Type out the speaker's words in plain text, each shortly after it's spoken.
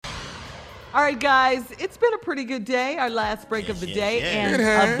All right, guys, it's been a pretty good day. Our last break of the day and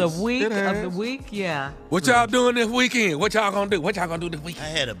of the week. Yeah. What y'all doing this weekend? What y'all gonna do? What y'all gonna do this weekend? I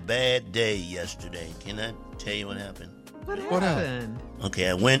had a bad day yesterday. Can I tell you what happened? What happened? Okay,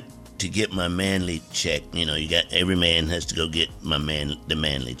 I went to get my manly check. You know, every man has to go get the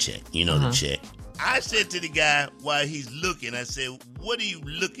manly check. You know the check. I said to the guy while he's looking, I said, "What are you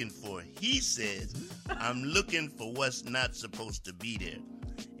looking for?" He says, "I'm looking for what's not supposed to be there."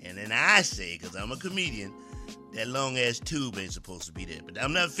 And then I say, because I'm a comedian, that long-ass tube ain't supposed to be there. But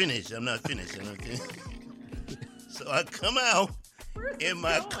I'm not finished. So I come out, and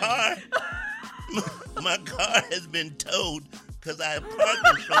my car has been towed because I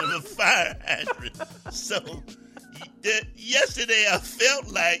parked in front of a fire hydrant. So yesterday I felt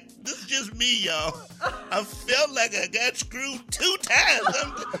like, this is just me, y'all, I felt like I got screwed 2 times.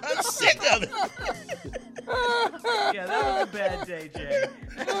 I'm sick of it. Yeah, that was a bad day, Jay.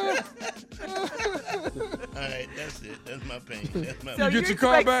 All right, that's it. That's my pain. So you get your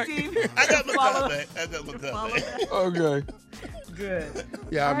car back? I got my car back. Okay. Good.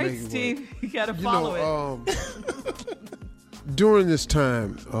 Yeah, All right, Steve, you got to follow it. During this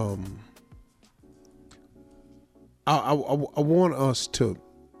time, I want us to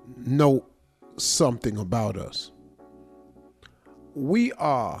know something about us. We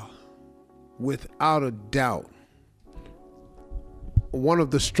are, without a doubt, one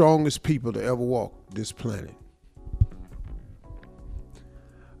of the strongest people to ever walk this planet.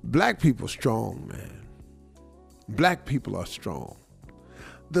 Black people strong, man. Black people are strong.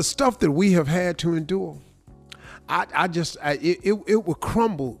 The stuff that we have had to endure, it would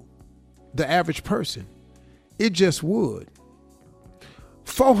crumble the average person. It just would.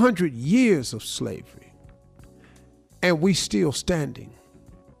 400 years of slavery, and we still standing.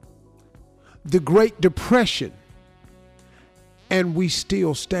 The Great Depression, and we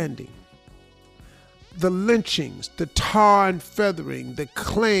still standing. The lynchings, the tar and feathering, the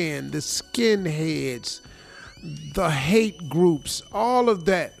Klan, the skinheads, the hate groups, all of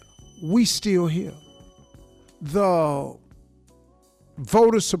that, we still here. The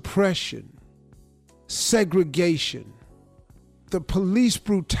voter suppression, segregation, the police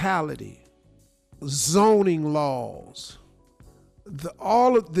brutality, zoning laws,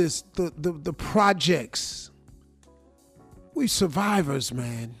 all of this, the projects. We survivors,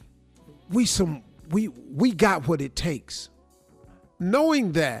 man. We got what it takes.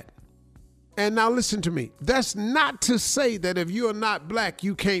 Knowing that, and now listen to me, that's not to say that if you're not black,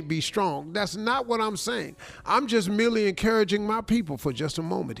 you can't be strong. That's not what I'm saying. I'm just merely encouraging my people for just a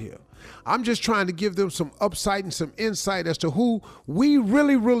moment here. I'm just trying to give them some upside and some insight as to who we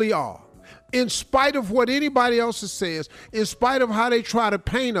really, really are. In spite of what anybody else says, in spite of how they try to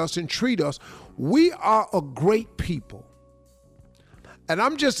paint us and treat us, we are a great people. And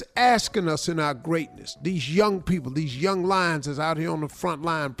I'm just asking us in our greatness, these young people, these young lions that's out here on the front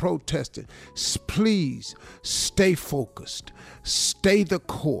line protesting, please stay focused, stay the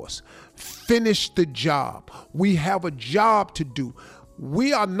course, finish the job. We have a job to do.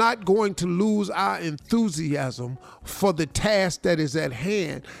 We are not going to lose our enthusiasm for the task that is at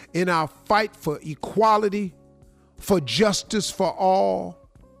hand in our fight for equality, for justice for all,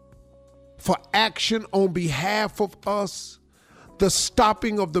 for action on behalf of us, the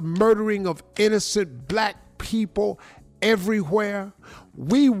stopping of the murdering of innocent black people everywhere.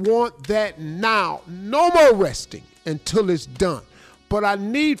 We want that now. No more resting until it's done. But I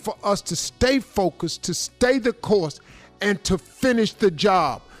need for us to stay focused, to stay the course, and to finish the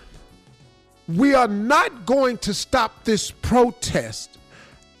job. We are not going to stop this protest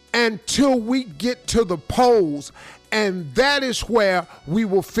until we get to the polls, and that is where we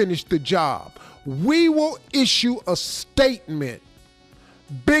will finish the job. We will issue a statement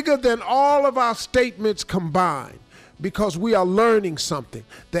bigger than all of our statements combined, because we are learning something,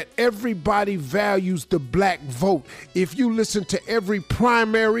 that everybody values the black vote. If you listen to every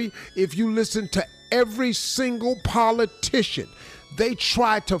primary, if you listen to every single politician, they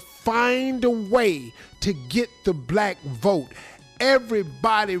try to find a way to get the black vote.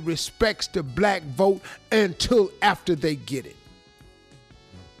 Everybody respects the black vote until after they get it.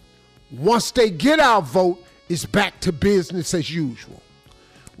 Once they get our vote, it's back to business as usual.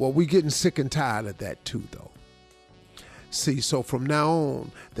 Well, we're getting sick and tired of that too, though. See, so from now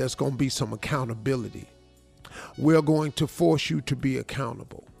on, there's going to be some accountability. We're going to force you to be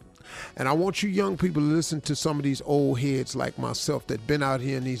accountable. And I want you young people to listen to some of these old heads like myself that been out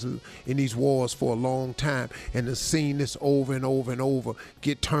here in these wars for a long time and have seen this over and over and over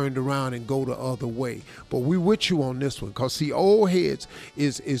get turned around and go the other way. But we with you on this one, because see, old heads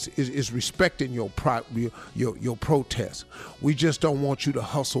is respecting your protest. We just don't want you to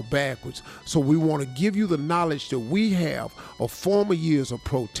hustle backwards. So we want to give you the knowledge that we have of former years of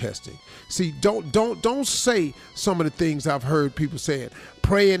protesting. See, don't say some of the things I've heard people saying.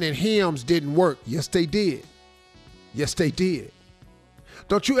 Praying and hymns didn't work. Yes, they did. Yes, they did.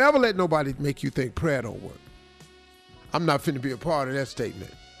 Don't you ever let nobody make you think prayer don't work. I'm not finna be a part of that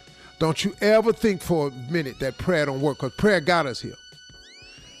statement. Don't you ever think for a minute that prayer don't work, because prayer got us here.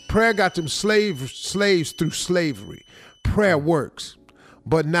 Prayer got them slaves through slavery. Prayer works.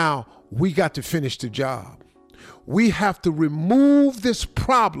 But now we got to finish the job. We have to remove this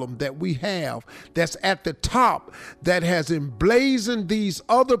problem that we have that's at the top that has emblazoned these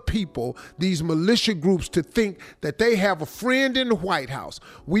other people, these militia groups, to think that they have a friend in the White House.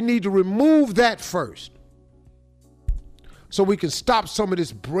 We need to remove that first so we can stop some of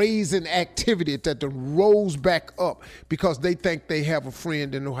this brazen activity that rose back up because they think they have a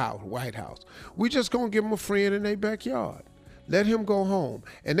friend in the White House. We just gonna give them a friend in their backyard. Let him go home,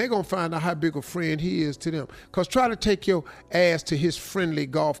 and they're going to find out how big a friend he is to them. Because try to take your ass to his friendly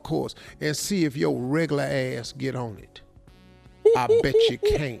golf course and see if your regular ass get on it. I bet you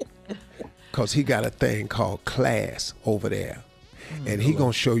can't, because he got a thing called class over there. And he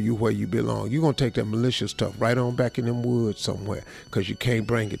going to show you where you belong. You're going to take that militia stuff right on back in them woods somewhere, because you can't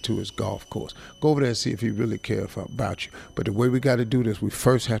bring it to his golf course. Go over there and see if he really cares about you. But the way we got to do this, we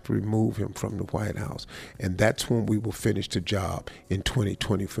first have to remove him from the White House. And that's when we will finish the job in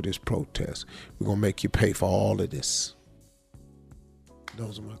 2020 for this protest. We're going to make you pay for all of this.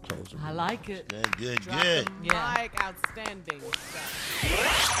 Those are my closing remarks. I like it. Good. Yeah. Mike, outstanding.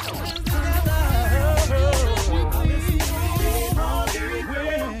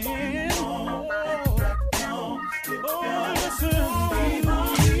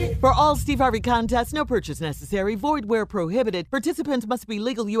 For all Steve Harvey contests, no purchase necessary, void where prohibited. Participants must be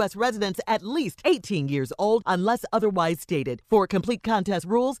legal U.S. residents at least 18 years old unless otherwise stated. For complete contest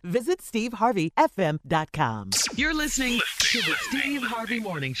rules, visit SteveHarveyFM.com. You're listening to the Steve Harvey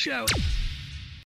Morning Show.